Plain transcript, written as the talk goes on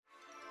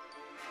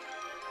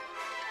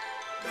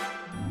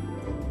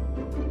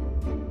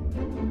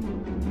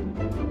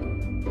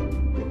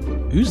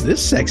Who's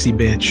this sexy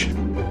bitch?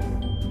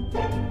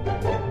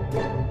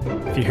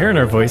 If you're hearing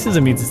our voices,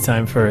 it means it's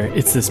time for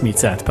It's This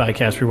Meets That, the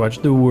podcast where we watch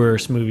the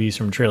worst movies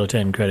from trailer to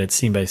end credits,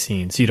 scene by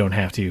scene. So you don't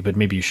have to, but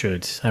maybe you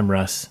should. I'm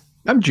Russ.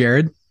 I'm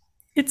Jared.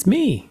 It's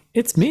me.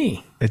 It's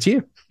me. That's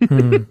you.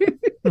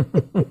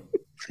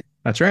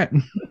 That's right.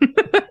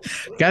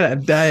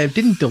 I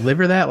didn't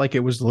deliver that like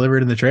it was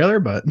delivered in the trailer,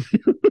 but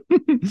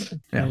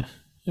yeah.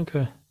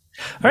 Okay. All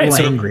right.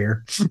 So,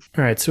 angrier. All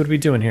right. So what are we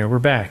doing here? We're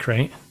back,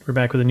 right? We're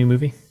back with a new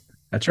movie.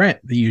 That's right.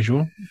 The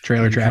usual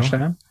trailer trash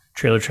time.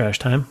 Trailer trash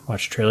time.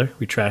 Watch a trailer.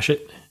 We trash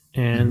it,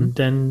 and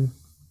then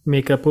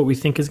make up what we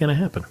think is going to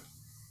happen.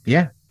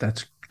 Yeah,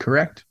 that's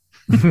correct.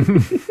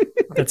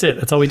 That's it.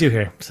 That's all we do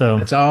here. So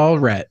that's all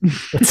right.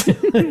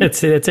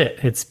 That's it.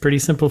 It's pretty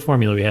simple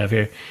formula we have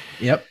here.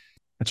 Yep.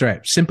 That's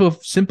right. Simple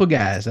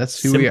guys. That's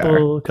who we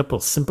are. A couple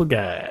simple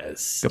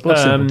guys. Couple of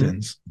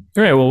simpletons.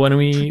 All right. Well, what are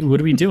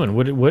we doing?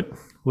 What?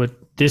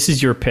 This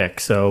is your pick.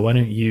 So why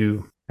don't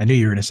you? I knew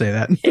you were going to say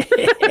that.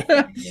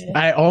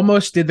 I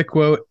almost did the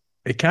quote.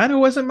 It kind of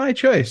wasn't my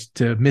choice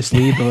to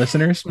mislead the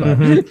listeners, but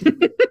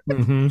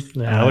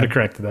I would have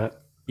corrected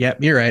that.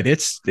 Yep, you're right.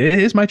 It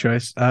is my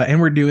choice,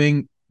 and we're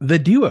doing The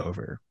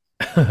Do-Over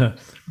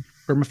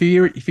from a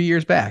few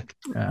years back.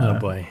 Oh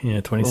boy,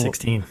 yeah,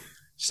 2016.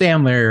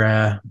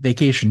 Sandler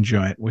vacation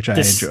joint, which I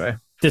enjoy.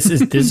 This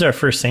is our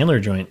first Sandler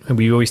joint, and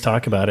we always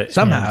talk about it.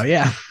 Somehow,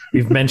 yeah.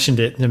 We've mentioned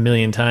it a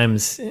million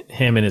times.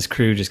 Him and his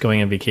crew just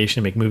going on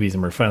vacation to make movies,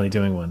 and we're finally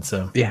doing one.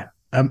 So yeah,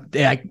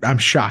 I'm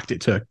shocked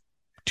it took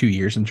 2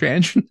 years and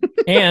change.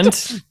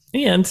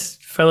 and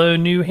fellow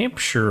New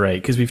Hampshireite,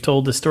 because we've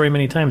told the story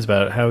many times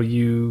about how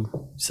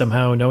you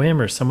somehow know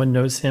him or someone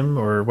knows him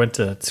or went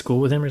to school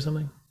with him or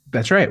something.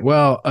 That's right.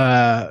 Well,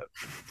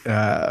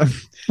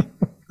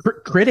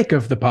 critic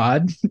of the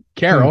pod,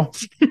 Carol.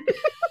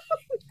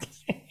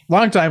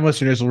 Longtime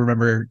listeners will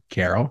remember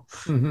Carol,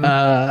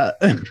 who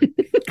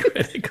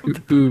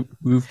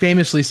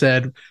famously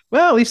said,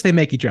 well, at least they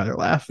make each other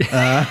laugh.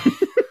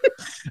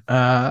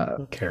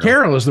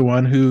 Carol is the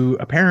one who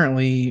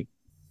apparently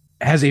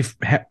has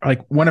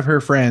one of her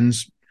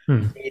friends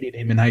dated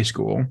him in high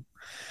school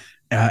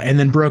and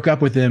then broke up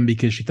with him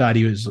because she thought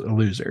he was a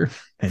loser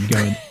and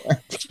going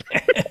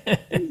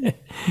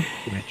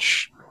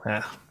which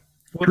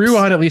drew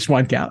on at least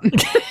one count.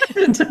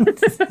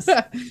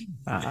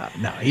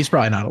 No, he's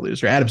probably not a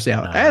loser. Adam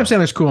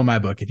Sandler's cool in my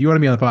book. If you want to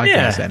be on the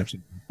podcast, Adam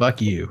Sandler,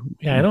 fuck you.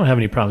 Yeah, I don't have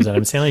any problems with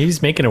Adam Sandler.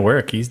 He's making it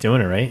work. He's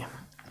doing it right.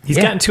 He's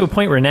gotten to a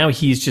point where now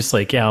he's just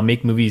like, I'll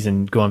make movies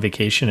and go on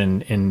vacation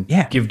and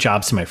give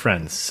jobs to my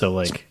friends. So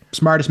like,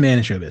 smartest man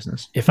in show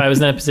business. If I was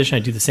in that position,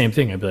 I'd do the same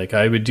thing. I'd be like,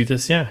 I would do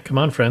this. Yeah, come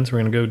on, friends. We're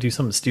going to go do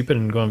something stupid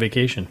and go on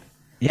vacation.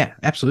 Yeah,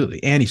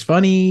 absolutely. And he's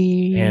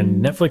funny.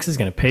 And Netflix is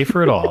going to pay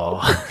for it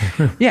all.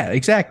 Yeah,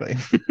 exactly.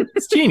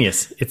 It's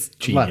genius. It's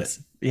genius. Love it.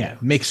 Yeah.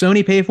 Make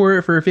Sony pay for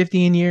it for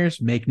 15 years.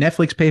 Make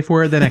Netflix pay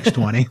for it the next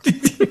 20.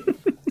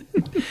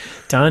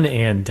 Done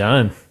and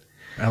done.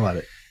 I love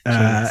it.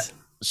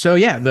 So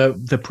yeah,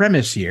 the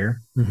premise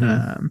here,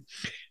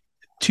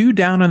 two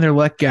down on their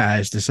luck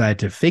guys decide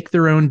to fake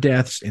their own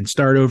deaths and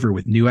start over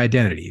with new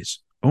identities,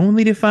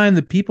 only to find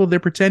the people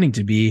they're pretending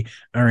to be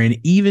are in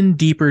even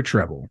deeper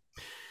trouble.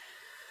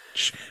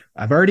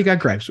 I've already got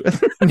gripes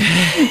with.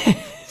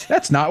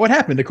 That's not what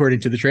happened, according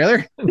to the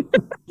trailer.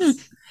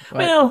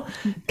 Well,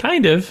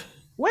 kind of.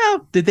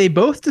 Well, did they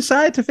both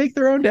decide to fake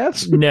their own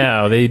deaths?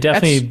 No, they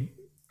definitely... That's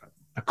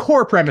a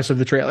core premise of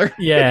the trailer.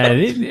 Yeah,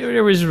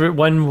 there was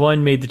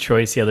one made the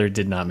choice, the other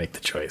did not make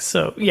the choice.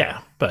 So, yeah,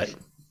 but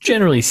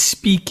generally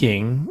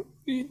speaking,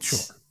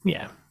 it's,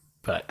 yeah,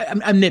 but...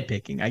 I'm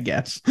nitpicking, I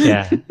guess.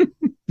 Yeah.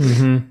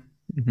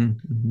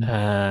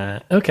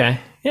 Okay.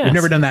 Yeah. We've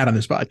never done that on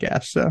this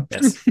podcast, so...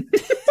 Yes.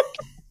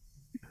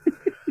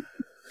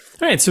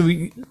 All right, so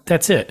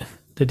that's it.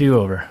 The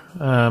do-over.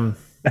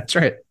 That's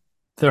right.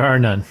 There are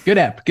none. Good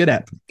app.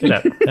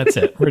 That's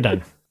it. We're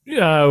done.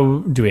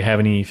 Do we have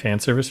any fan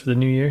service for the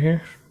new year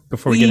here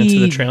before we get into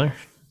the trailer?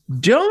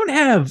 Don't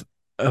have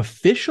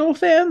official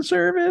fan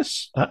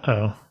service.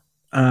 Uh-oh.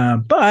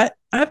 But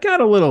I've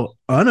got a little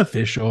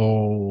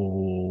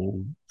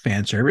unofficial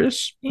fan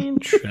service.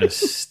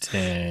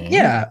 Interesting.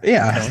 Yeah.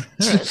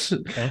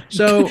 Okay.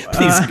 So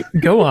please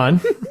go on.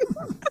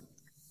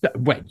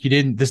 Wait,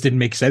 this didn't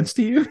make sense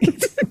to you?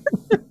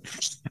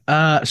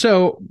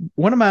 So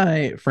one of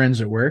my friends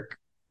at work,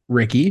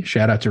 Ricky,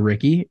 shout out to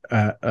Ricky,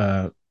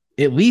 at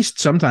least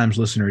sometimes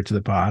listener to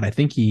the pod. I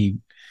think he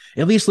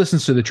at least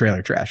listens to the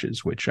trailer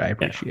trashes, which I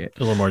appreciate. A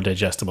little more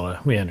digestible.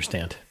 We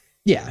understand.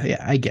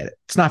 Yeah, I get it.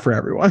 It's not for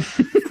everyone.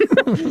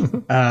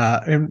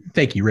 And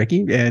thank you,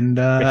 Ricky. And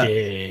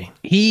Ricky.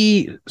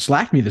 He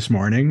slacked me this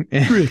morning.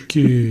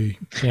 Ricky.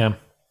 Yeah.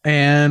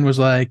 And was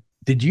like,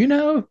 did you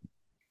know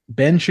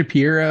Ben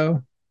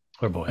Shapiro?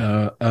 Oh boy.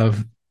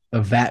 Of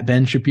that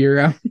Ben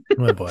Shapiro.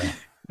 Oh boy.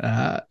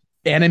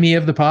 Enemy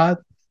of the pod,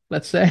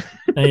 let's say.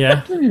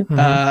 Yeah.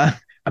 Mm-hmm.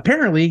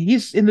 Apparently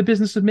he's in the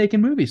business of making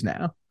movies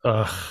now.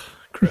 Ugh,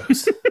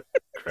 gross.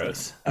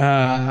 Gross.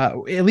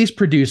 At least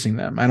producing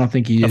them. I don't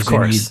think he is. Of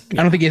course. I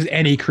don't think he has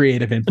any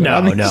creative input.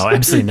 No,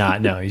 absolutely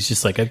not. No, he's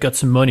just like, I've got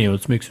some money.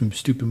 Let's make some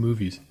stupid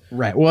movies.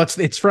 Right. Well,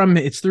 it's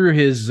through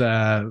his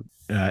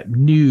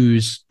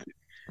news,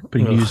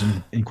 putting news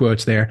in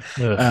quotes there.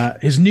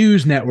 His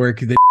news network,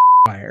 the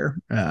Fire,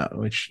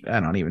 which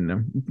I don't even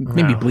know.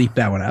 Maybe bleep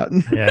that one out.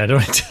 Yeah,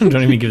 don't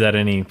even give that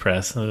any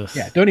press. Ugh.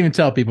 Yeah, don't even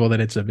tell people that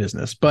it's a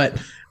business.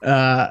 But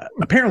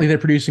apparently they're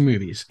producing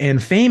movies,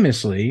 and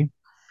famously,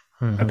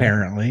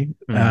 apparently,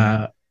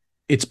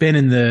 it's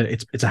been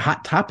it's a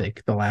hot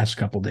topic the last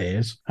couple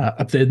days.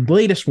 The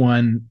latest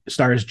one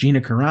stars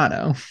Gina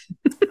Carano.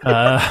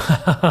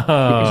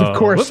 Because of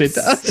course it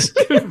does.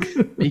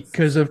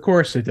 Because of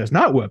course it does.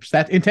 Not whoops.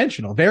 That's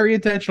intentional. Very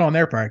intentional on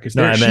their part. Because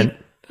I meant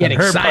getting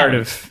her silent. part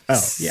of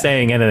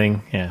saying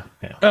anything. Yeah.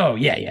 Oh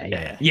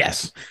yeah.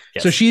 Yes.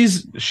 So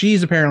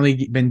she's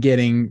apparently been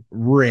getting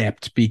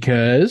ripped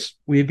because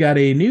we've got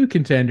a new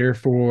contender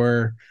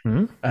for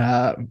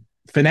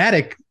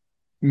Fanatic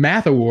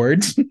Math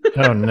Awards.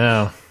 Oh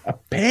no.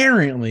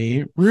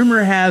 Apparently,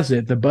 rumor has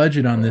it the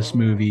budget on this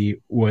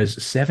movie was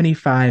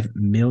 $75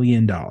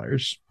 million.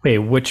 Wait,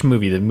 which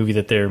movie? The movie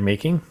that they're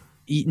making?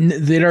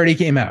 It already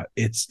came out.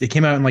 It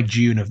came out in like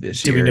June of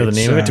this year. Do we know the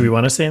name of it? Do we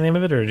want to say the name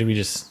of it, or do we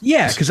just?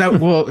 Yeah, because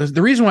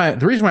the reason why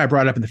I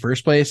brought it up in the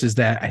first place is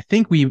that I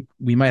think we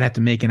might have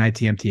to make an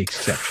ITMT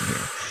exception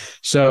here.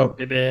 So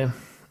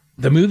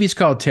the movie's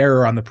called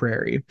Terror on the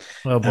Prairie.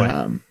 Oh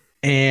boy.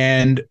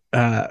 And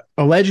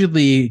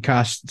allegedly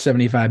cost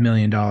 $75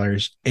 million.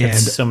 And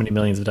that's so many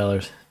millions of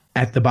dollars.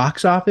 At the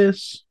box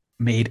office,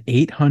 made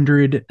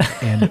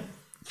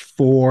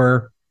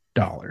 $804.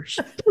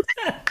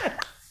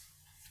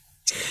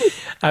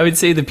 I would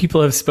say the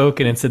people have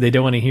spoken and said they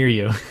don't want to hear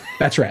you.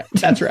 That's right.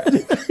 That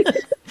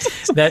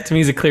to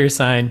me is a clear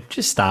sign.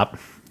 Just stop.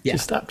 Yeah.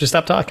 Just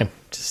stop talking.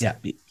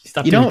 Stop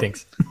doing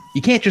things.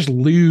 You can't just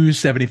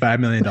lose $75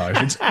 million.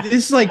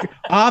 This is like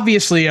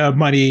obviously a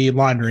money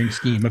laundering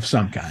scheme of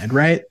some kind,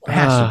 right? It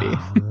has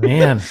to be.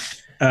 Man.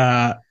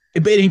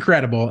 But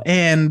incredible.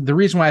 And the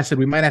reason why I said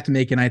we might have to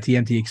make an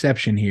ITMT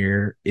exception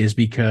here is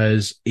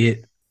because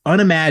it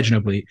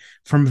unimaginably,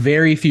 from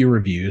very few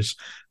reviews,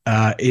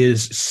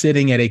 is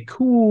sitting at a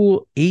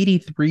cool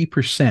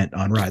 83%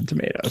 on Rotten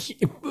Tomatoes.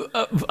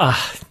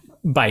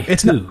 By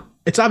who?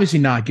 It's obviously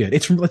not good.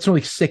 It's from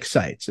like 6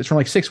 sites. It's from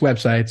like 6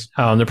 websites.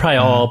 Oh, and they're probably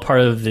all part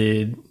of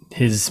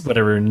his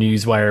whatever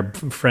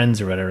Newswire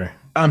friends or whatever.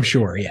 I'm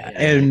sure, yeah.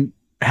 And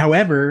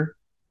however,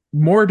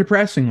 more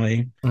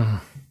depressingly, there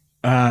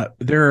are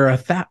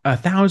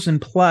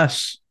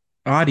 1,000+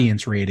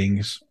 audience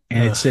ratings,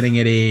 and it's sitting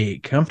at a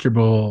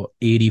comfortable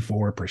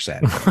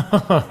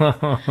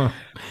 84%.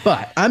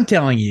 But I'm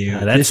telling you,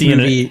 this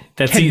movie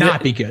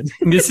cannot be good.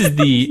 This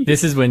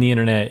is when the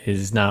internet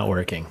is not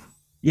working.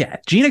 Yeah,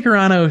 Gina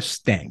Carano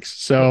stinks.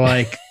 So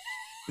like,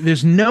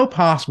 there's no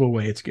possible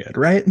way it's good,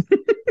 right?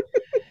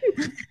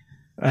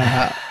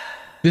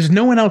 There's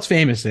no one else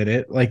famous in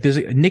it. Like, there's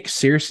Nick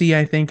Searcy,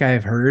 I think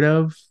I've heard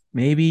of,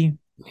 maybe.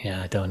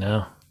 Yeah, I don't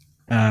know.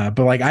 But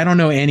like, I don't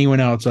know anyone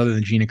else other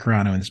than Gina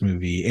Carano in this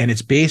movie. And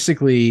it's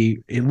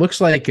basically, it looks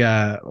like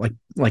a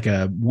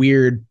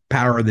weird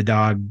Power of the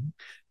Dog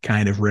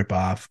kind of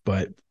ripoff,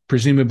 but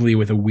presumably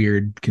with a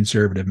weird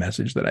conservative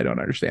message that I don't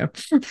understand.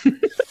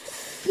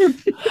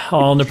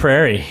 All in the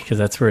prairie, because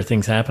that's where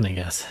things happen, I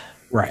guess.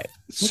 Right.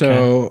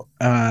 So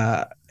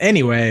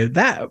anyway,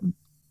 that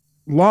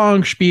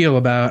long spiel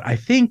about, I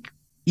think,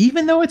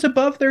 even though it's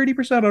above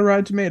 30% on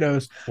Rotten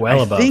Tomatoes,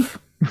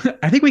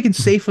 I think we can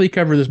safely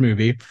cover this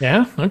movie.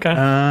 Yeah. Okay.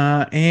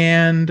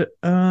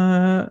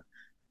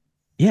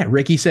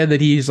 Ricky said that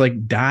he's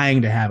like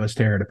dying to have us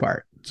tear it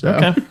apart. So,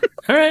 okay.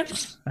 All right.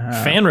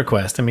 Fan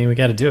request. I mean, we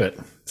got to do it.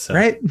 So.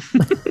 Right.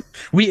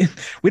 we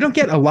don't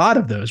get a lot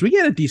of those. We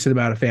get a decent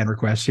amount of fan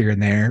requests here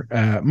and there,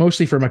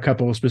 mostly from a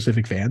couple of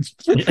specific fans.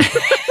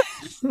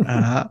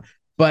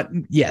 But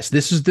yes,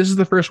 this is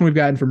the first one we've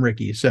gotten from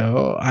Ricky.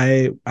 So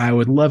I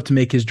would love to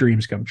make his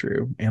dreams come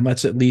true, and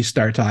let's at least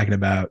start talking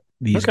about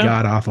these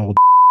god awful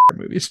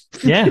movies.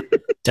 Yeah,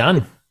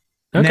 done.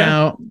 Okay.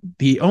 Now,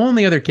 the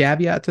only other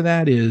caveat to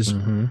that is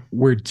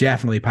we're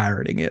definitely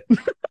pirating it.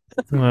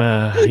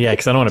 Yeah,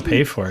 because I don't want to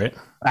pay for it.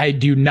 I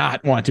do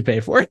not want to pay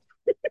for it.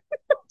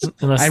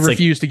 I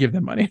refuse to give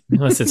them money.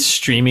 Unless it's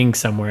streaming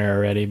somewhere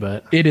already,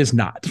 but it is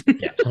not.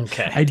 Yeah,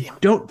 okay. I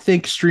don't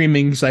think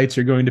streaming sites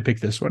are going to pick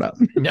this one up.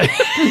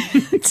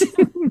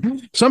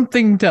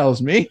 Something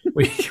tells me.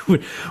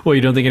 Well,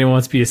 you don't think anyone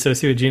wants to be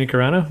associated with Gina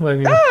Carano? Well, I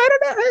mean, I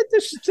don't know. I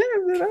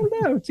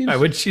don't know. Why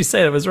would she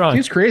say that was wrong?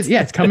 It's crazy.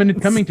 Yeah, it's coming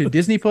to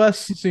Disney Plus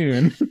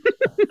soon.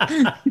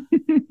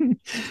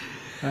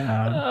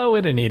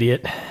 What an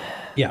idiot.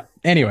 Yeah.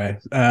 Anyway,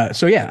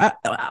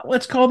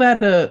 let's call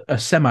that a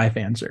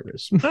semi-fan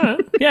service.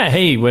 Yeah.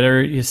 Hey,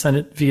 whether you send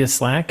it via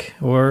Slack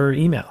or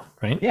email,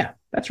 right? Yeah,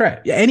 that's right.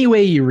 Yeah, any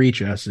way you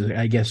reach us is,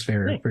 I guess,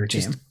 fair.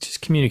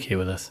 Just communicate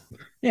with us.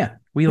 Yeah,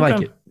 we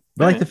like it.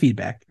 We like the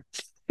feedback.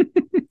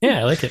 Yeah,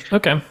 I like it.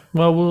 Okay.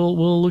 Well,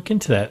 we'll look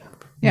into that.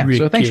 Yeah. Ricky.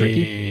 So thanks,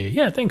 Ricky.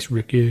 Yeah, thanks,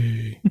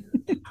 Ricky.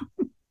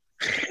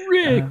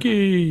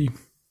 Ricky.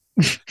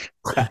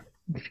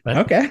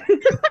 Okay.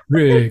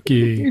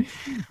 Ricky.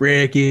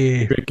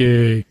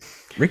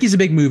 Ricky's a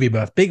big movie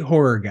buff, big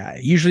horror guy.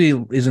 Usually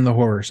is in the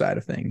horror side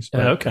of things.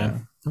 But, okay.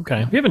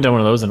 We haven't done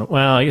one of those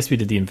well, I guess we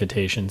did The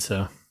Invitation,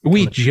 so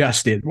we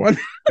just did one.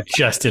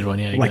 Yeah,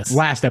 I guess.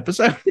 Last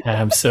episode.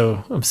 I'm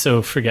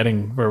so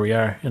forgetting where we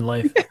are in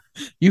life.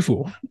 You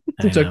fool.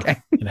 It's okay.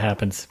 It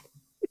happens.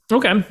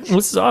 Okay. Well,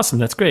 this is awesome.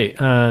 That's great.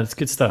 It's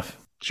good stuff.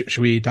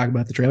 Should we talk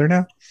about the trailer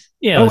now?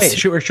 Yeah.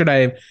 Should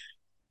I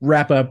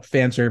wrap up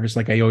fan service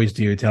like I always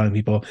do, telling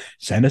people,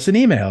 send us an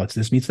email. It's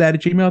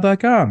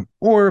thismeetsthat@gmail.com,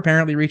 or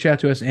apparently reach out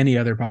to us any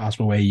other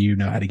possible way you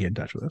know how to get in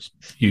touch with us.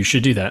 You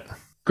should do that.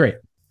 Great.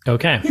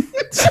 Okay.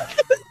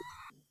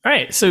 All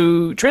right.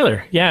 So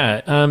trailer.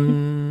 Yeah.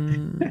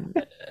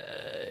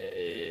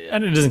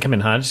 It doesn't come in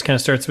hot. It just kind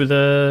of starts with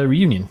a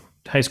reunion,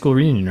 high school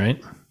reunion,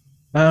 right?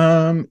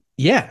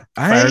 Yeah.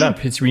 Fired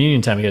up. It's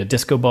reunion time. We got a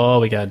disco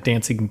ball. We got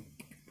dancing.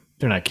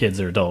 They're not kids,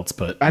 they're adults,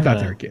 but I thought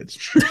they were kids.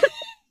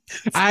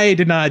 I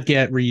did not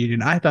get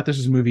reunion. I thought this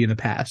was a movie in the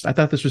past. I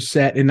thought this was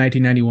set in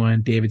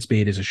 1991. David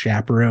Spade is a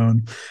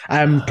chaperone.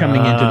 I'm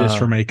coming into this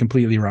from a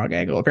completely wrong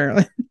angle,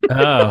 apparently.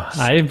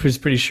 I was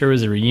pretty sure it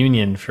was a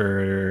reunion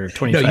for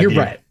 25 years. No, you're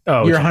right.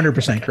 Oh, you're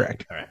 100%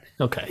 correct. All right.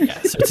 Okay.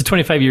 Yeah. So it's a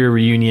 25-year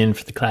reunion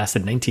for the class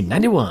of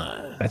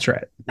 1991. That's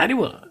right.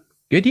 91.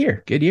 Good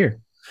year.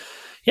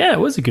 Yeah, it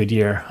was a good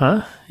year,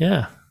 huh?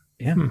 Yeah.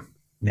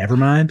 Never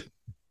mind.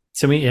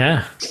 So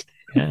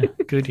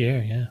good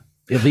year. Yeah.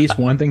 At least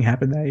one thing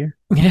happened that year.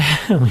 Yeah.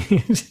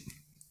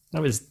 I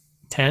was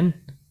 10.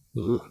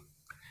 Good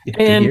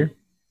year.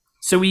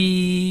 So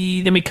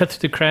we cut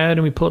through the crowd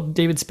and we pull up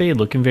David Spade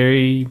looking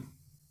very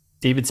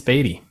David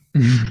Spadey.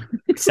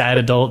 Sad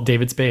adult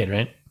David Spade,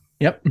 right?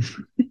 Yep.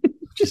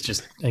 Which is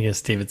just, I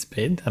guess, David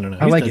Spade. I don't know.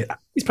 I like it.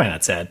 He's probably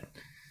not sad.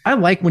 I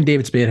like when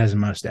David Spade has a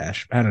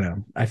mustache. I don't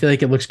know. I feel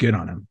like it looks good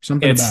on him.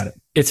 Something about it.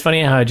 It's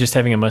funny how just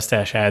having a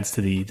mustache adds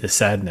to the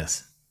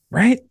sadness.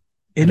 Right?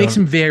 It makes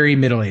him very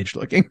middle-aged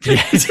looking.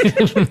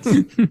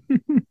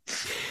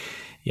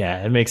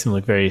 Yeah, it makes him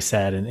look very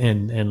sad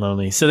and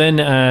lonely. So then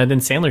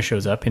Sandler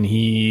shows up and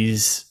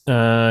he's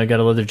got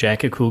a leather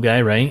jacket, cool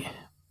guy, right?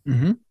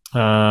 Mm-hmm.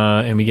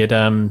 And we get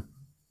him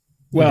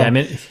cool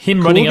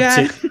running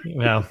guy?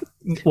 up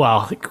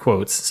to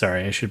quotes.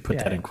 Sorry, I should put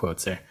that in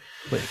quotes there.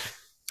 Please.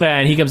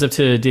 And he comes up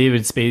to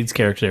David Spade's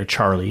character there,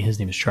 Charlie. His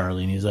name is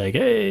Charlie, and he's like,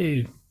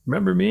 "Hey,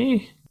 remember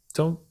me?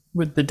 Don't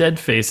with the dead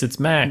face. It's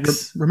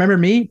Max. Remember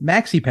me,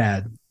 Maxi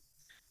Pad."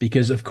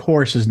 Because of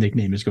course his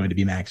nickname is going to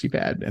be Maxi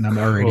Pad, and I'm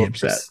already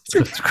upset.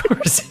 Of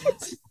course.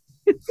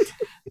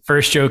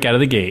 First joke out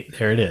of the gate.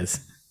 There it is.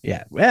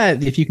 Yeah,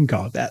 well, if you can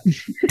call it that.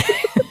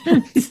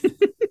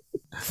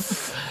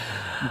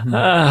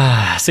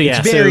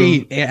 It's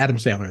very Adam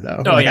Sandler,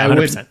 though. Oh, yeah,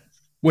 100%. I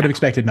would have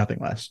expected nothing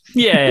less.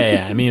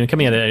 Yeah. I mean,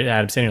 coming out of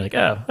Adam Sandler, like,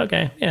 oh,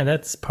 okay, yeah,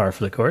 that's par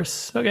for the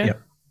course. Okay.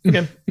 Yep.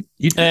 Okay.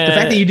 The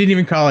fact that you didn't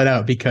even call it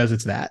out because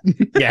it's that.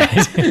 Yeah.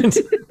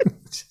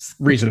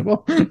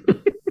 Reasonable.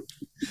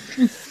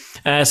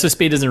 So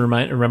Spade doesn't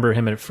remember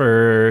him at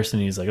first,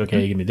 and he's like,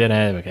 okay, give me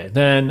deadhead. Okay.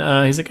 Then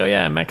he's like, oh,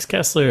 yeah, Max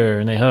Kessler,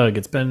 and they hug.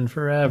 It's been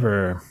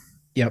forever.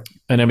 Yep.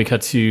 And then we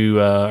cut to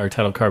our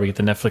title card. We get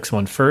the Netflix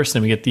one first,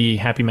 and we get the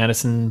Happy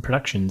Madison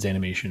Productions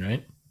animation,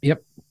 right?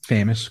 Yep.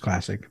 Famous,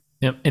 classic.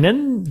 Yep. And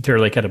then they're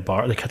like at a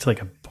bar. They cut to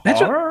like a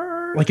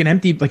bar. Like an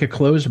empty, like a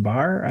closed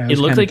bar? I was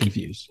kind of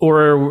confused.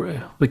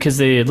 Or because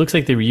it looks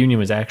like the reunion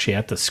was actually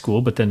at the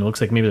school, but then it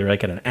looks like maybe they're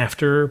like at an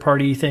after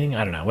party thing.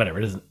 I don't know. Whatever.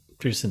 It isn't.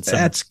 Just in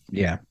some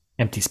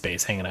empty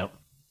space hanging out.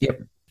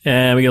 Yep.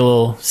 And we get a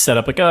little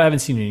setup like, oh, I haven't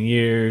seen you in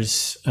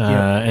years.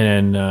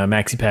 And then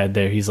Maxi Pad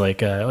there, he's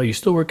like, oh, you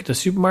still work at the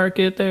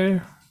supermarket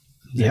there?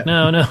 Yeah.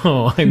 Like,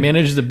 no. I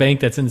manage the bank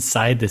that's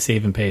inside the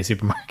Save and Pay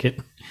supermarket.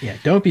 Yeah,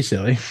 don't be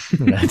silly.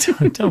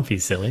 Don't be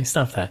silly.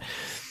 Stop that.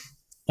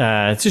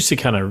 It's just to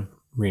kind of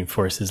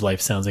reinforce his life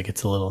sounds like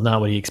it's a little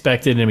not what he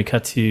expected. And we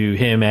cut to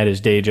him at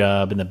his day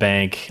job in the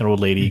bank, an old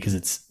lady, because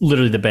it's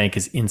literally the bank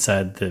is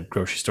inside the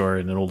grocery store,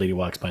 and an old lady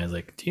walks by and is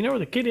like, do you know where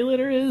the kitty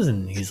litter is?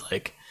 And he's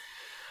like,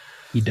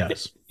 he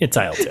does. It's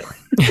aisle 2.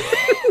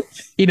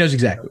 He knows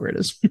exactly where it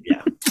is.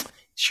 Yeah,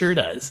 sure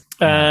does.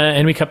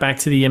 And we cut back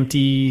to the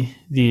empty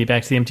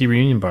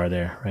reunion bar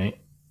there, right?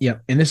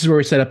 Yep. And this is where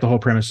we set up the whole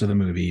premise of the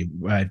movie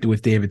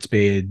with David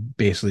Spade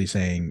basically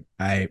saying,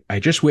 I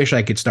just wish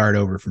I could start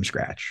over from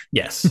scratch.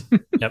 Yes.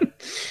 Yep.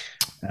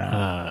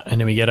 And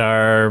then we get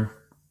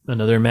another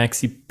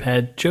Maxi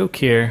Pad joke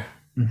here.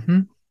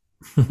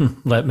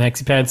 Mm-hmm. Let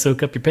Maxi Pad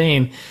soak up your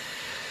pain.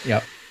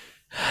 Yep.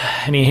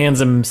 And he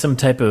hands him some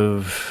type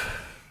of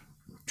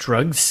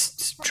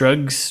drugs,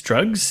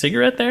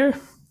 cigarette there.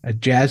 A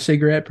jazz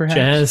cigarette,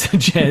 perhaps?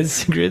 Jazz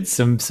cigarette,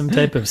 some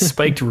type of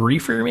spiked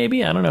reefer,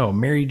 maybe? I don't know.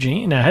 Mary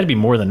Jane? No, it had to be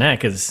more than that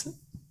because...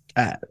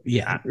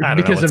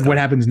 because of what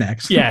happens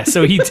next. Yeah,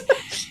 so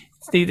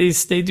they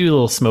do a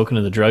little smoking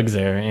of the drugs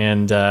there,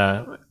 and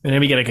then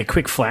we get like a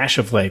quick flash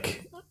of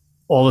like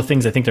all the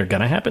things I think they're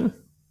going to happen.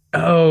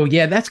 Oh,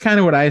 yeah, that's kind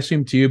of what I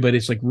assumed too, but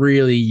it's like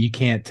really, you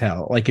can't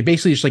tell. Like it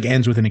basically just like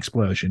ends with an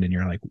explosion, and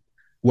you're like,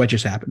 what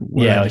just happened?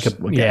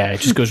 It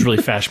just goes really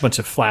fast. A bunch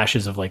of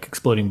flashes of like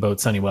exploding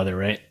boats, sunny weather,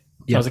 right?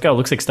 Yep. I was like, oh, it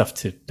looks like stuff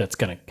that's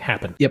going to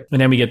happen. Yep. And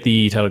then we get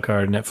the title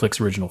card,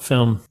 Netflix original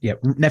film.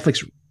 Yep.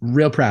 Netflix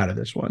real proud of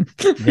this one.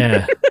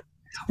 Yeah.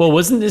 Well,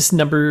 wasn't this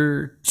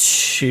number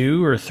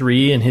 2 or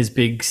 3 in his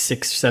big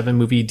 6-7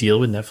 movie deal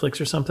with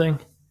Netflix or something?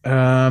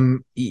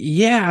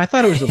 Yeah, I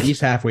thought it was at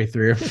least halfway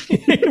through.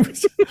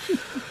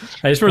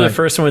 I just remember the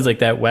first one was like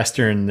that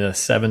Western, the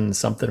 7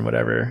 something,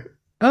 whatever.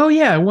 Oh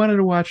yeah, I wanted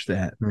to watch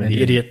that.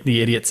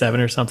 The Idiot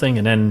 7 or something.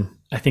 And then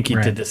I think he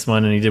did this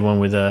one, and he did one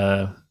with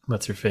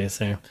what's her face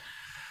there?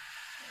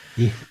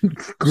 Yeah.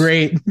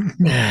 Great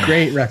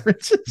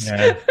references.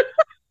 Yeah.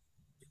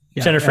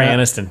 Jennifer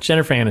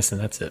Aniston.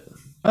 That's it.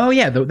 Oh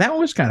yeah, that one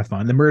was kind of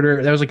fun. That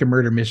was like a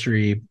murder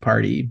mystery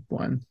party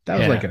one.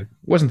 That was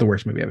wasn't the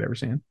worst movie I've ever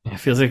seen. It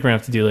feels like we're gonna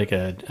have to do like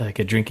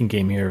a drinking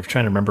game here of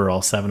trying to remember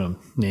all 7 of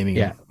them, naming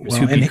them.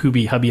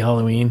 Hubie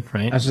Halloween,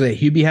 right? I was gonna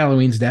say Hubie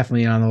Halloween's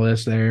definitely on the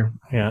list there.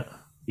 Yeah.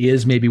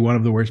 Is maybe one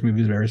of the worst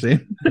movies I've ever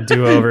seen.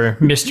 Do-over.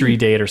 Mystery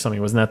Date or something.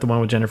 Wasn't that the one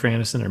with Jennifer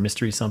Aniston, or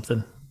Mystery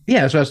something?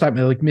 Yeah, that's what I was talking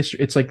about. Like mystery,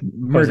 it's like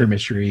murder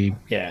mystery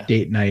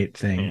date night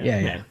thing.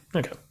 Yeah.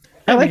 Okay.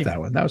 I like that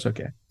one. That was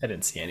okay. I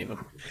didn't see any of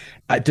them.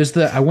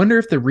 I wonder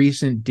if the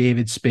recent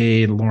David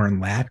Spade,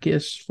 Lauren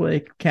Lapkus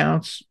flick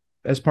counts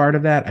as part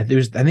of that. I think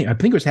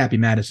it was Happy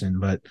Madison,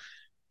 but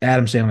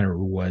Adam Sandler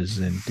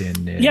wasn't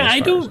in it. Yeah,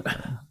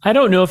 I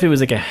don't know if it was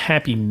like a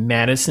Happy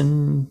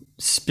Madison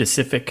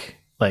specific,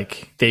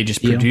 like they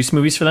just produced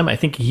movies for them. I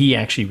think he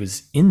actually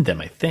was in them,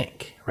 I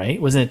think,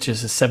 right? Wasn't it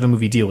just a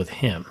 7-movie deal with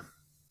him?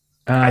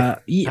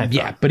 But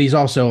he's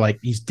also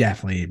he's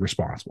definitely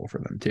responsible for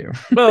them too.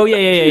 Oh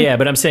yeah.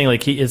 But I'm saying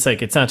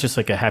it's not just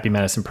like a Happy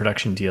Madison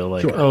production deal.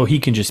 Like, oh, he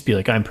can just be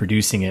like, I'm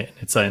producing it.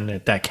 It's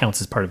that counts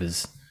as part of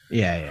his.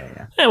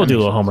 Yeah. We'll do a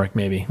little homework,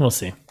 maybe. We'll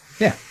see.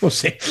 Yeah, we'll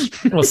see.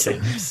 We'll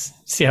see.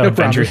 See how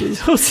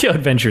adventurous. We'll see how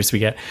adventurous we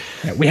get.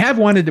 Yeah, we have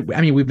wanted to.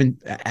 I mean,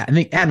 I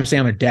think Adam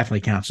Sandler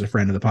definitely counts as a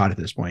friend of the pod at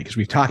this point because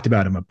we've talked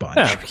about him a bunch.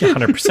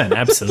 100%.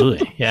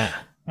 Absolutely. Yeah.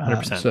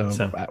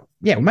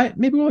 100%.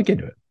 Maybe we'll look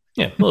into it.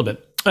 Yeah, a little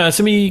bit.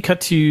 So we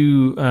cut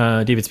to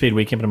David Spade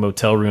waking up in a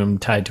motel room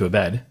tied to a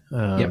bed.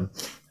 Adam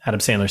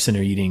Sandler sitting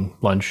there eating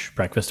lunch,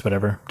 breakfast,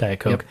 whatever, Diet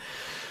Coke.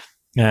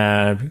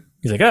 Yep.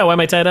 He's like, oh, why am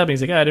I tied up? And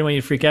he's like, oh, I didn't want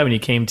you to freak out when you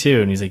came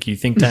to. And he's like, you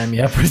think tying me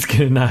up was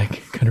gonna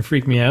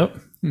freak me out?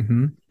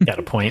 Mm-hmm. Got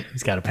a point.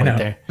 He's got a point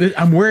there.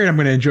 I'm worried I'm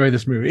going to enjoy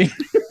this movie.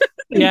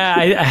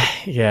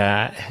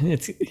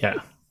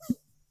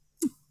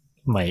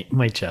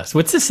 Might just.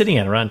 What's this sitting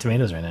at Rotten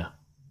Tomatoes right now?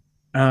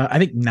 I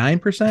think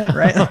 9%,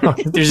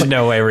 right? There's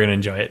no way we're gonna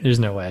enjoy it. There's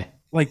no way.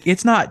 Like,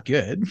 it's not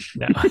good.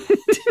 No.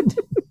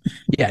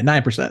 Yeah,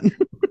 9%.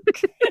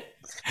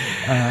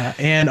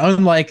 And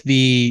unlike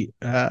the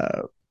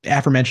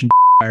aforementioned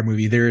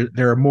movie,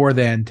 there are more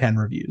than 10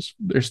 reviews.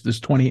 There's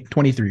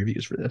 23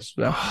 reviews for this.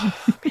 So.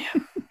 Oh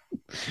man.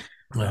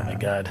 Oh my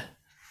god.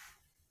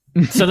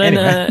 So then,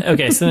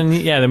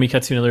 then we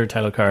cut to another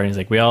title card, and he's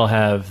like, "We all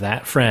have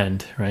that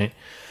friend, right?"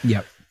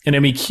 Yep. And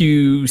then we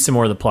cue some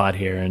more of the plot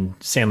here, and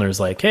Sandler's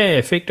like, "Hey,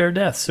 I faked our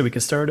deaths so we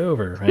could start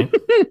over," right?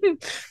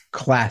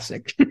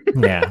 Classic.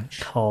 Yeah,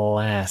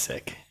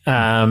 classic.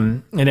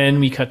 And then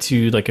we cut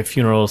to like a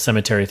funeral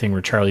cemetery thing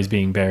where Charlie's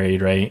being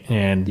buried, right?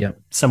 And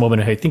some woman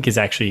who I think is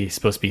actually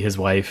supposed to be his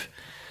wife,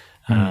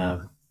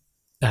 saying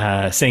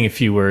a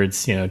few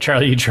words. You know,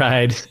 Charlie, you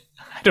tried.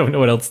 I don't know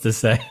what else to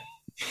say.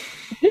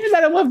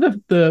 I love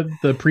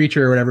the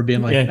preacher or whatever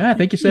being like, I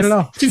think you said it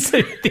all.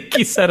 I think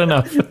you said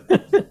enough.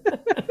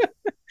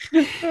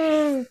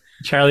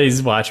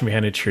 Charlie's watching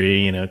behind a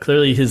tree. You know,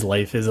 clearly his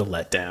life is a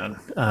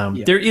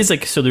letdown. There is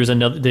there's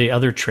the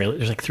other trailer.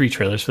 There's like 3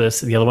 trailers for this.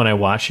 The other one I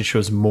watched, it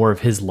shows more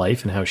of his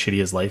life and how shitty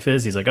his life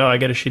is. He's like, oh, I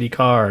got a shitty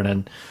car, and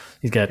then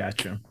he's got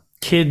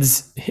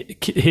kids.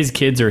 His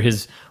kids or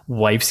his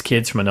wife's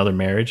kids from another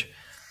marriage.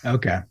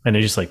 Okay, and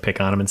they just like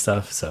pick on him and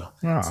stuff. So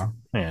yeah,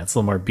 it's a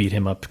little more beat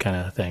him up kind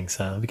of thing.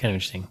 So it'll be kind of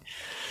interesting.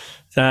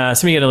 So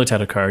we get another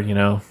title card. You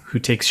know, who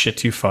takes shit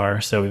too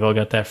far. So we've all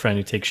got that friend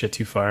who takes shit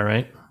too far,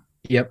 right?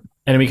 Yep.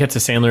 And then we cut to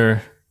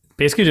Sandler,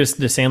 basically just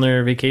the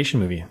Sandler vacation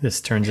movie. This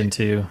turns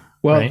into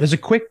there's a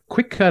quick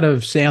cut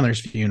of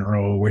Sandler's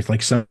funeral where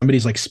like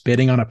somebody's like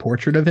spitting on a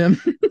portrait of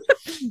him,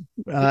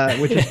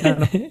 which is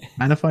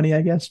kind of funny,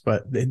 I guess.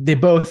 But they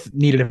both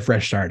needed a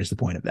fresh start. Is the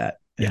point of that?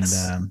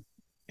 Yes.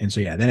 And so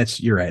then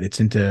you're right. It's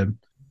into.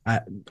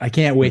 I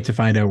can't wait to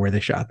find out where they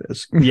shot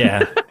this.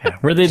 Yeah.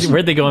 Where'd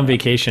they go on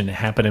vacation and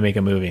happen to make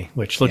a movie,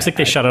 which looks like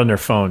they shot it on their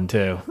phone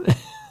too.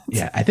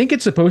 Yeah, I think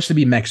it's supposed to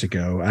be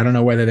Mexico. I don't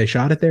know whether they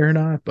shot it there or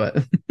not, but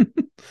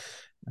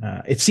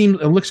it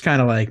looks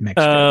kind of like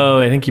Mexico. Oh,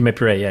 I think you might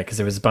be right. Yeah, because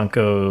there was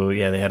Bunko.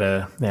 Yeah, they had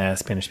a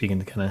Spanish speaking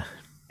kind of.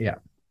 Yeah.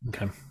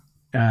 Okay.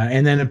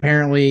 And then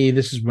apparently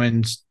this is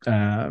when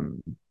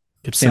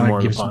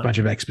Sandler gives a bunch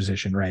of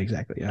exposition. Right,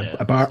 exactly. Yeah.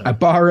 I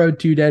borrowed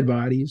 2 dead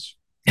bodies.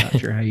 Not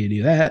sure how you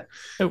do that.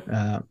 Nope.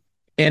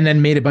 And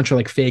then made a bunch of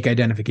like fake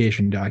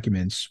identification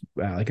documents,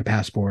 like a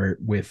passport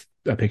with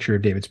a picture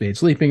of David Spade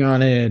sleeping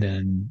on it.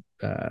 And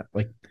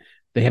like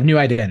they have new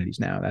identities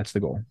now. That's the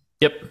goal.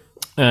 Yep.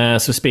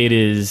 So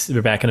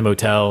they're back in the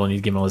motel and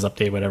he's giving all his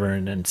update, whatever.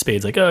 And then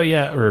Spade's like, oh,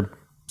 yeah. Or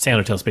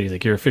Sandler tells Spade, he's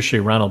like, you're officially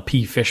Ronald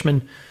P.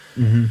 Fishman.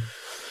 Mm-hmm.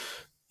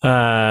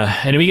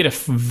 And then we get a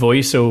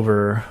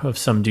voiceover of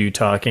some dude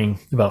talking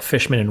about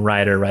Fishman and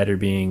Ryder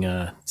being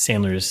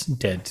Sandler's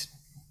dead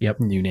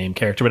new name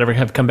character, whatever,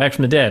 have come back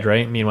from the dead,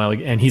 right? Meanwhile,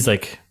 and he's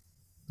like,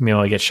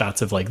 I get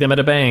shots of like them at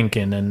a bank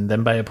and then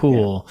them by a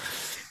pool. Yeah.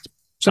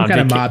 Some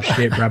kind of mob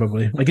shit,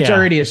 probably. Like it's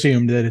already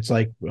assumed that it's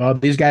like, oh,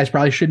 these guys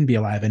probably shouldn't be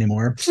alive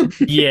anymore.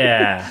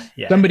 Yeah.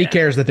 Somebody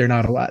cares that they're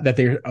not alive, that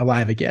they're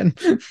alive again.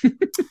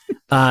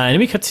 And then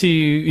we cut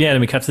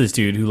to this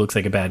dude who looks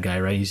like a bad guy,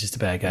 right? He's just a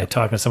bad guy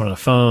talking to someone on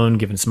the phone,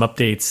 giving some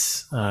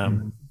updates,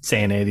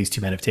 saying, hey, these two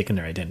men have taken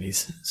their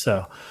identities.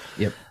 So,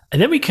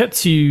 And then we cut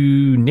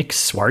to Nick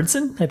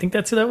Swardson. I think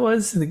that's who that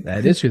was.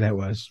 That is who that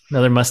was.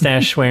 Another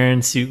mustache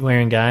wearing, suit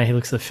wearing guy. He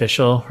looks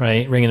official,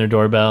 right? Ringing their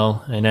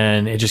doorbell. And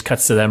then it just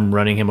cuts to them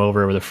running him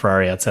over with a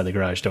Ferrari outside the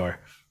garage door.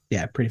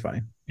 Yeah, pretty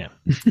funny. Yeah.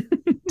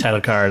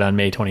 Title card on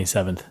May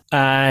 27th.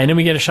 And then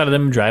we get a shot of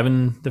them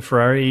driving the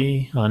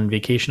Ferrari on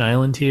Vacation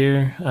Island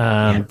here.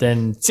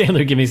 Then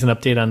Sandler gives us an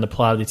update on the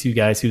plot of the two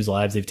guys whose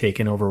lives they've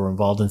taken over were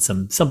involved in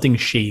something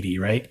shady,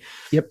 right?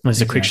 Yep.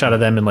 There's a quick shot of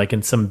them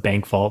in some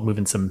bank vault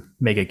moving some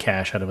mega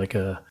cash out of like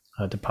a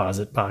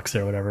deposit box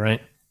or whatever,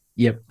 right?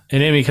 Yep.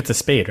 And then we cut to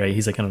Spade, right?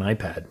 He's like on an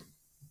iPad.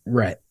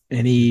 Right.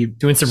 And he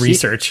doing some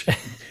research.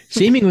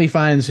 Seemingly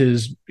finds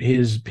his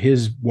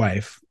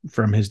wife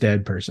from his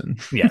dead person.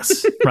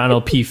 Yes.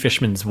 Ronald P.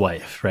 Fishman's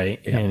wife, right?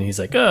 Yeah. And he's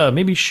like, oh,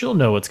 maybe she'll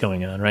know what's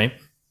going on, right?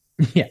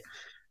 Yeah.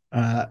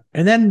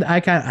 And then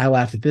I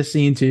laughed at this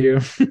scene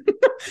too.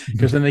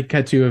 Because then they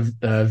cut to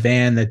a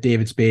van that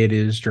David Spade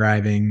is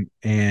driving,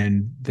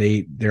 and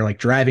they're like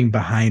driving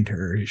behind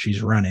her.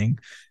 She's running.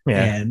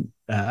 Yeah. And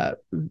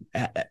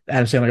Adam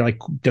Sandler like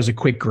does a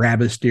quick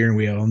grab of the steering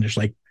wheel and just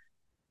like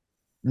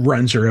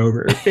runs her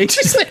over.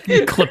 Just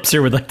like clips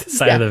her with like the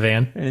side of the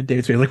van. And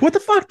David Spade like, what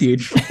the fuck,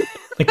 dude?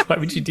 Like, why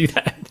would you do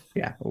that?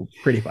 Yeah, well,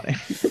 pretty funny.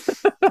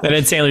 And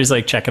then Sandler's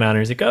like checking on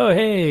her. He's like, oh,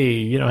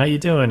 hey, how you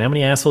doing? How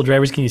many asshole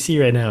drivers can you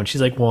see right now? And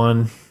she's like,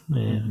 one.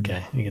 Yeah,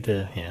 okay. You get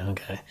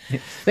okay.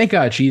 Thank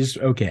God she's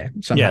okay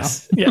somehow.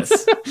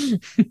 Yes.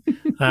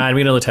 And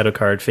we know the title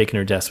card, faking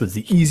her death was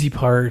the easy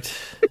part.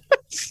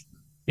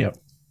 Yep.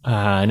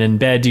 And then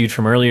bad dude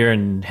from earlier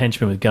and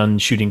henchman with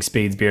guns shooting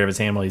Spade's beer out of his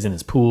hand while he's in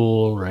his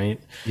pool,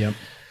 right? Yep.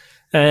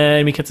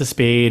 And we cut to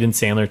Spade and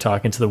Sandler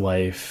talking to the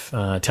wife,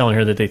 telling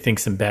her that they think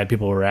some bad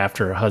people were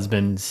after her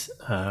husband,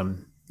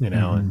 and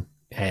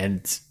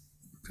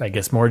I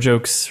guess more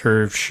jokes.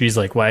 She's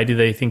like, why do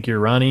they think you're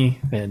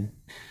Ronnie? And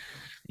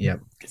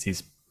because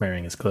he's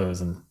wearing his clothes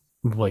and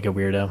like a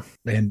weirdo.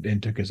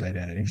 And took his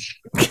identity.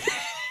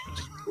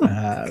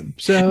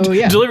 So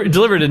yeah,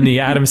 delivered in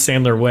the Adam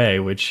Sandler way,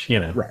 which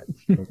right.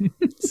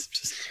 It's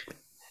just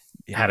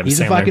Adam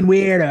he's Sandler. A fucking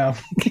weirdo.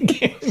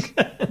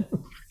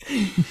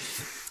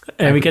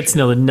 And we get to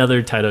know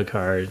another title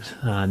card.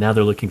 Now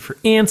they're looking for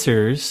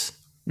answers.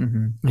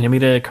 Mm-hmm. And then we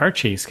get a car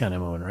chase kind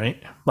of moment,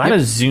 right? A lot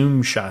of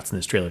zoom shots in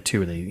this trailer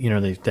too, where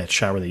they, that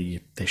shot where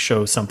they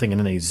show something and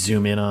then they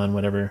zoom in on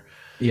whatever.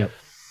 Yep.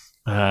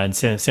 And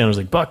Sandler's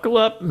like, buckle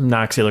up,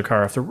 knocks the other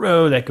car off the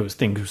road.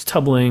 Thing goes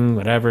tumbling,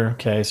 whatever.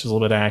 Okay, so there's a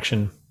little bit of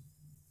action.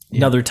 Yep.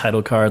 Another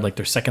title card, like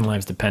their second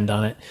lives depend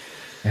on it.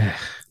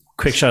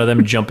 Quick shot of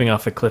them jumping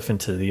off a cliff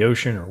into the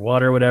ocean or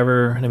water or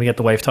whatever. And then we got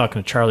the wife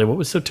talking to Charlie. What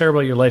was so terrible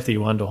about your life that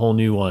you wanted a whole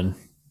new one?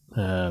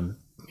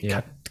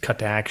 Cut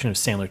to action of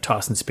Sandler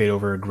tossing Spade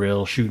over a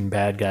grill, shooting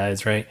bad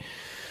guys, right?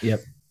 Yep.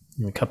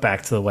 And we cut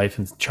back to the wife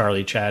and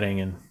Charlie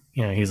chatting, and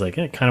he's like,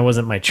 it kind of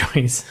wasn't my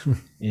choice.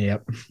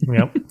 Yep.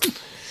 Yep.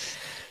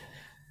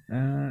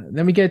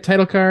 Then we get a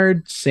title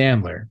card,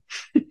 Sandler.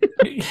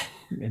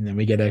 And then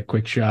we get a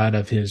quick shot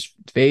of his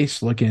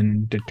face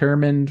looking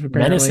determined,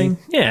 apparently. Menacing.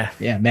 Yeah.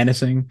 Yeah,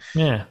 menacing.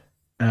 Yeah.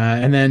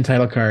 And then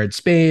title card,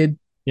 Spade.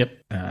 Yep.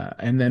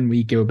 And then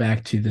we go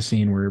back to the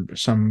scene where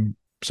some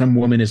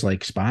woman is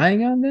like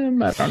spying on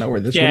them. I don't know where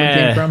this woman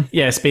came from.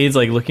 Yeah, Spade's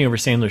like looking over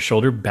Sandler's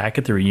shoulder back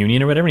at the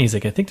reunion or whatever. And he's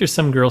like, I think there's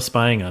some girl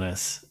spying on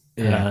us.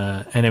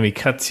 Yeah. And then we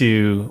cut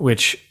to,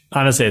 which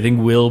honestly, I think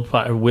will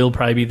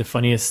probably be the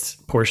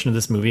funniest portion of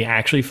this movie.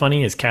 Actually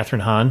funny is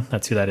Catherine Hahn.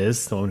 That's who that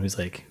is. The one who's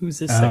like, who's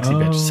this sexy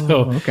bitch?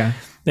 So okay.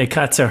 They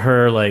cut to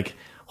her like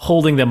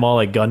holding them all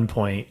at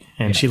gunpoint.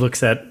 And she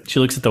looks at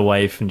the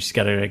wife and she's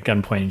got her at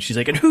gunpoint. And she's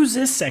like, and who's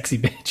this sexy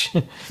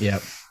bitch?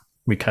 Yep.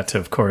 We cut to,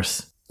 of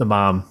course, the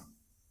mom.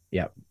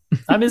 Yep.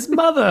 I'm his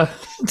mother.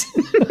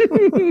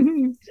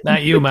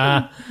 Not you,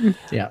 Ma.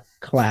 Yeah.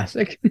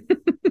 Classic.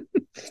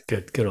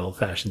 Good old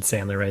fashioned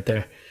Sandler right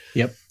there.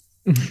 Yep.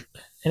 And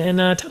then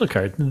title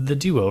card, The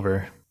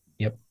Do-Over.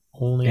 Yep.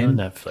 Only on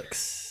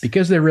Netflix.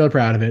 Because they're real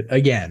proud of it.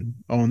 Again,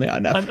 only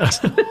on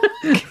Netflix.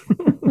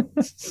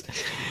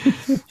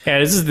 Yeah,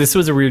 this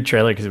was a weird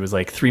trailer because it was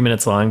like 3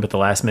 minutes long, but the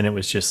last minute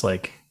was just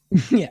like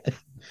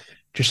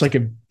just like a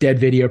dead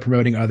video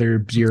promoting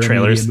other Zero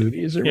Trailers. Media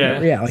movies or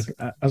whatever. Yeah, like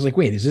I was like,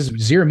 wait, does this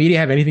Zero Media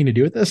have anything to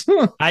do with this?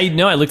 I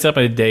know. I looked up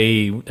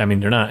they're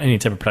not any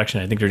type of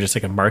production. I think they're just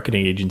like a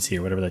marketing agency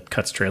or whatever that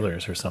cuts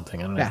trailers or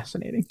something. I don't know.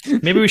 Fascinating.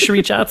 Maybe we should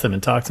reach out to them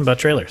and talk to them about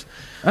trailers.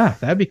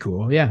 That'd be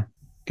cool. Yeah,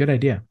 good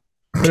idea.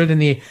 Put it in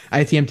the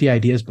ITMT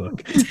ideas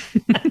book.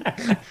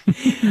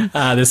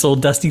 This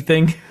old dusty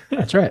thing.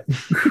 That's right.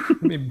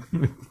 Let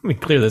me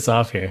clear this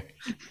off here.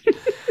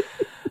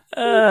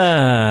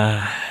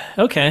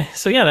 Okay,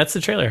 so yeah, that's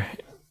the trailer.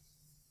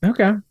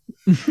 Okay.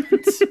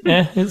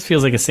 It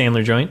feels like a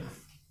Sandler joint.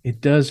 It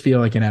does feel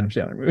like an Adam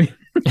Sandler movie.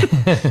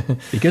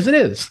 Because it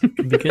is.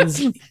 Because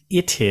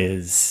it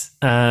is.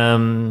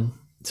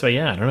 So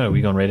yeah, I don't know. Are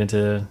we going right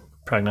into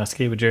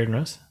prognosticate with Jared and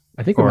Russ?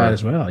 I think we might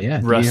as well,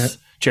 yeah.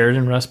 Jared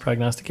and Russ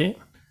prognosticate?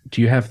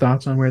 Do you have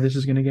thoughts on where this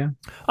is going to go?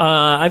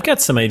 I've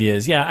got some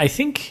ideas. Yeah, I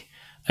think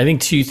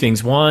two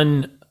things.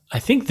 One, I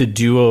think the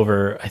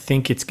do-over, I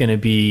think it's going to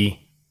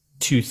be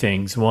two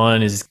things.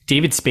 One is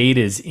David Spade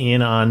is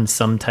in on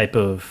some type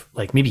of,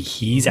 like, maybe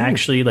he's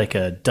actually like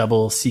a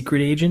double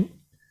secret agent.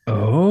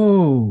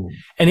 Oh.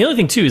 And the other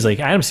thing too is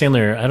like Adam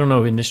Sandler, I don't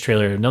know, in this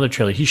trailer, another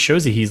trailer, he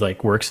shows that he's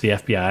like works for the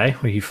FBI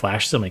where he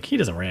flashes him like he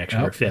doesn't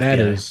actually work for the FBI. That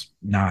is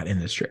not in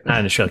this trailer. Not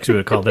in the trailer because we would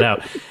have called it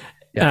out.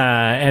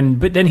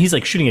 But then he's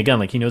like shooting a gun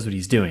like he knows what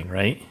he's doing,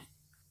 right?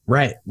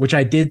 Right, which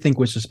I did think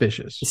was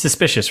suspicious. It's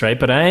suspicious, right?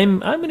 But I'm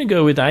going to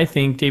go with I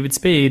think David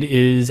Spade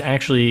is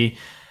actually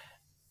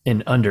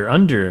an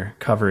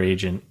undercover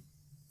agent,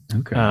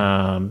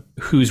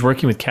 who's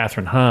working with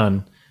Catherine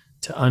Hahn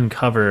to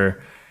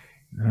uncover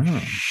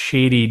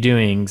shady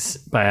doings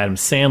by Adam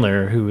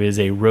Sandler, who is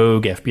a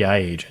rogue FBI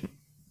agent.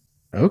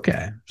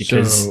 Okay,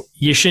 because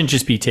you shouldn't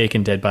just be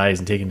taking dead bodies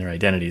and taking their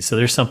identities. So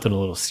there's something a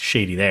little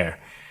shady there,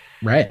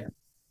 right?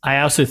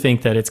 I also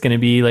think that it's going to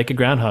be like a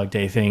Groundhog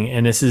Day thing,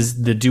 and this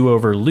is the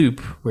do-over loop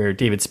where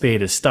David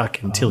Spade is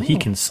stuck until he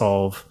can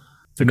solve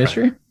the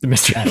mystery. The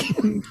mystery.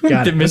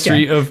 Got the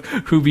mystery of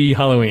Hubie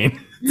Halloween.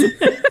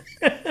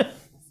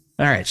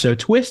 All right, so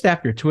twist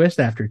after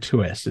twist after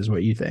twist is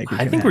what you think.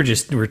 I think we're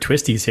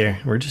twisties here.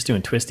 We're just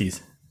doing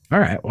twisties. All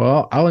right,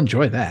 well, I'll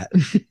enjoy that.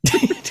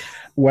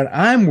 What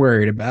I'm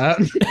worried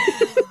about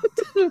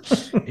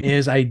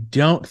is I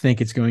don't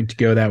think it's going to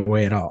go that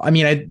way at all. I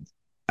mean,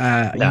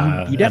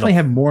 you definitely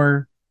have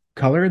more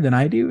color than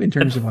I do in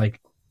terms of like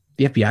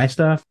the FBI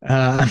stuff.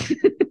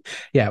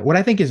 Yeah, what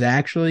I think is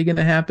actually going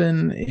to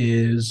happen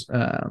is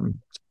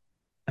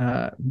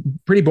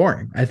pretty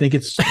boring. I think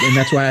and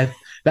that's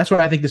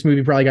why I think this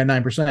movie probably got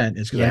 9%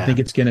 is because I think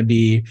it's going to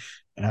be,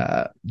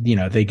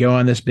 they go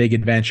on this big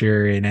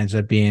adventure. It ends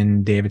up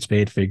being David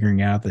Spade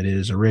figuring out that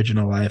his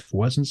original life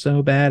wasn't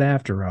so bad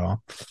after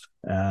all,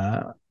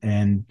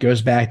 and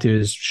goes back to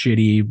his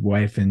shitty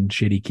wife and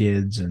shitty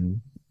kids.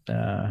 And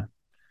I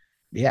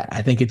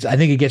think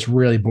it gets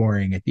really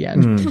boring at the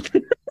end.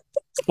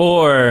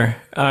 Or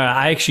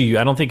I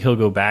don't think he'll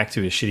go back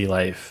to his shitty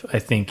life. I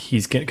think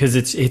he's because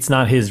it's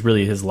not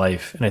really his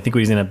life, and I think what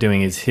he's gonna end up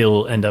doing is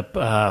he'll end up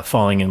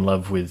falling in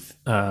love with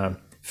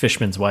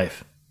Fishman's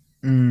wife.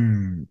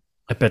 I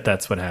bet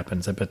that's what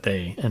happens. I bet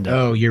they end up.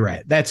 Oh, you're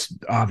right. That's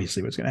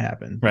obviously what's gonna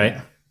happen, right?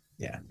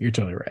 Yeah, you're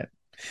totally right.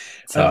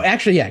 So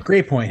actually, yeah,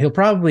 great point. He'll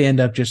probably end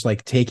up just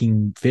like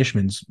taking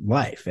Fishman's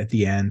life at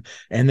the end,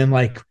 and then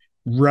like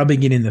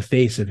rubbing it in the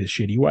face of his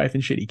shitty wife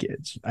and shitty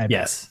kids.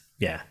 Yes,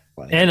 yeah.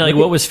 And like,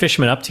 what was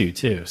Fishman up to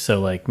too?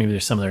 So like, maybe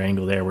there's some other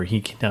angle there where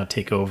he can now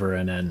take over,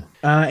 and then.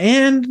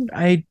 And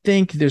I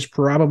think there's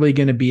probably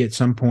going to be at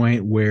some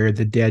point where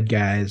the dead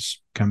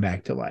guys come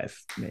back to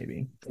life,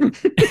 maybe.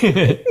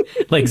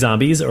 Like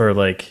zombies, or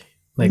like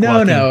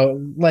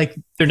no, like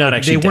they're not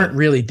actually. They weren't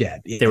really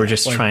dead. They were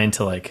just trying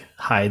to like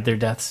hide their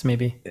deaths,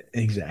 maybe.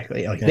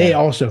 Exactly. Like they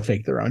also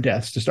faked their own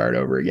deaths to start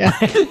over again.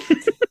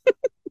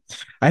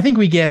 I think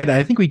we get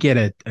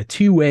a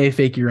two-way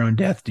fake your own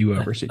death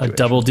do-over situation. A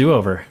double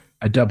do-over.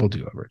 A double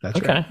do-over. That's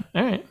right.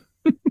 All right.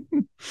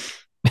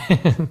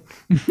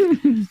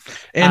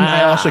 And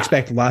I also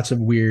expect lots of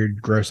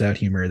weird, gross out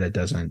humor that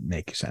doesn't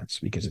make sense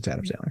because it's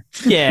Adam Sandler.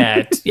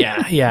 Yeah.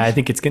 I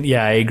think it's gonna.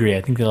 Yeah, I agree.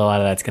 I think that a lot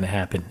of that's gonna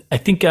happen. I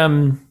think.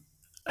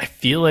 I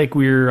feel like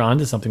we're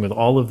onto something with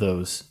all of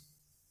those.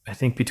 I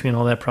think between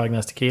all that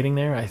prognosticating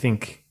there, I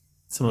think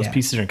some of those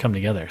pieces are gonna come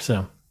together.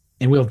 So.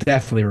 And we'll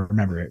definitely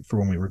remember it for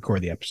when we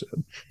record the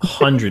episode.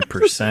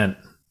 100%.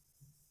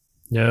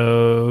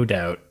 No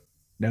doubt.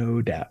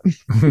 No doubt.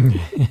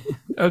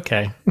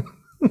 Okay.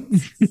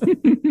 It's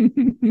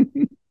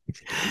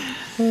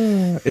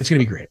going to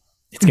be great.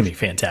 It's going to be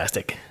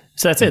fantastic.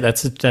 So that's it.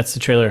 That's the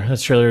trailer.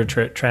 That's trailer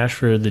trash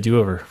for the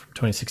do-over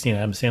 2016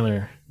 Adam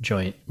Sandler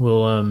joint.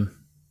 We'll, I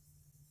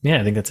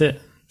think that's it.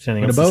 Is there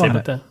anything else to say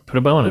about that? Put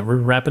a bow on it. We're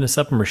wrapping this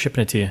up and we're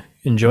shipping it to you.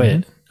 Enjoy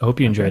it. I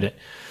hope you enjoyed it.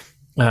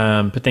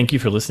 But thank you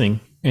for listening,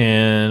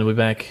 and we'll be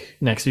back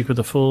next week with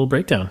a full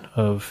breakdown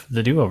of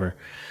the do-over.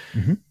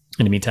 In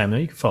the meantime, though,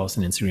 you can follow us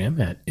on Instagram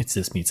at It's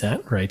This Meets That,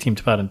 or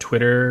iTeamTopod on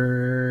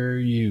Twitter.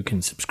 You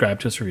can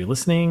subscribe to us if you're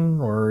listening,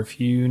 or if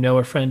you know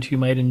a friend who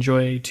might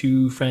enjoy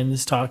two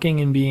friends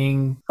talking and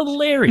being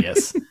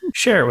hilarious,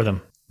 share it with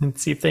them. and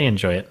see if they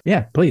enjoy it.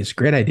 Yeah, please.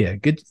 Great idea.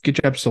 Good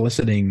job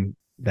soliciting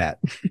that.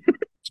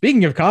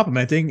 Speaking of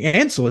complimenting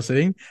and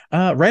soliciting,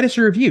 write us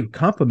a review.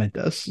 Compliment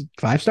us.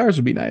 5 stars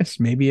would be nice.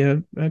 Maybe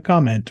a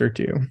comment or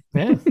two.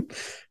 Yeah.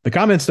 The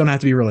comments don't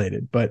have to be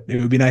related, but it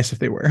would be nice if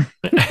they were.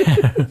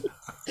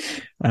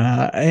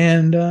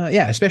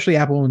 Yeah, especially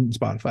Apple and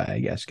Spotify, I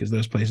guess, because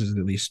those places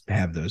at least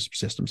have those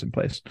systems in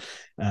place.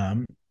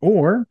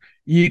 Or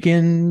you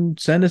can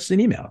send us an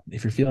email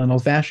if you're feeling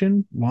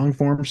old-fashioned,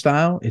 long-form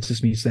style. It's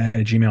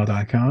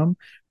justmeetsthat@gmail.com.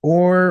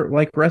 Or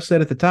like Russ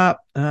said at the top,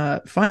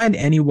 find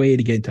any way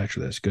to get in touch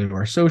with us. Go to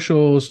our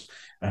socials,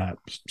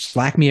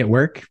 Slack me at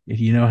work if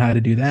you know how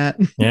to do that.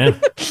 Yeah,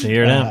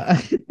 figure it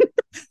out.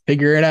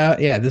 Figure it out.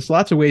 Yeah, there's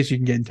lots of ways you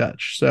can get in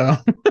touch. So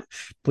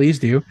please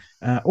do.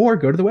 Or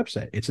go to the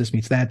website. It's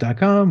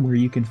thismeetsthat.com, where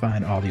you can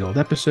find all the old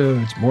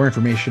episodes, more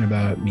information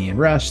about me and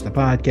Russ, the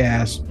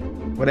podcast,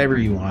 whatever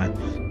you want.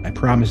 I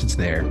promise it's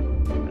there.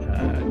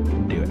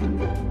 Do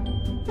it.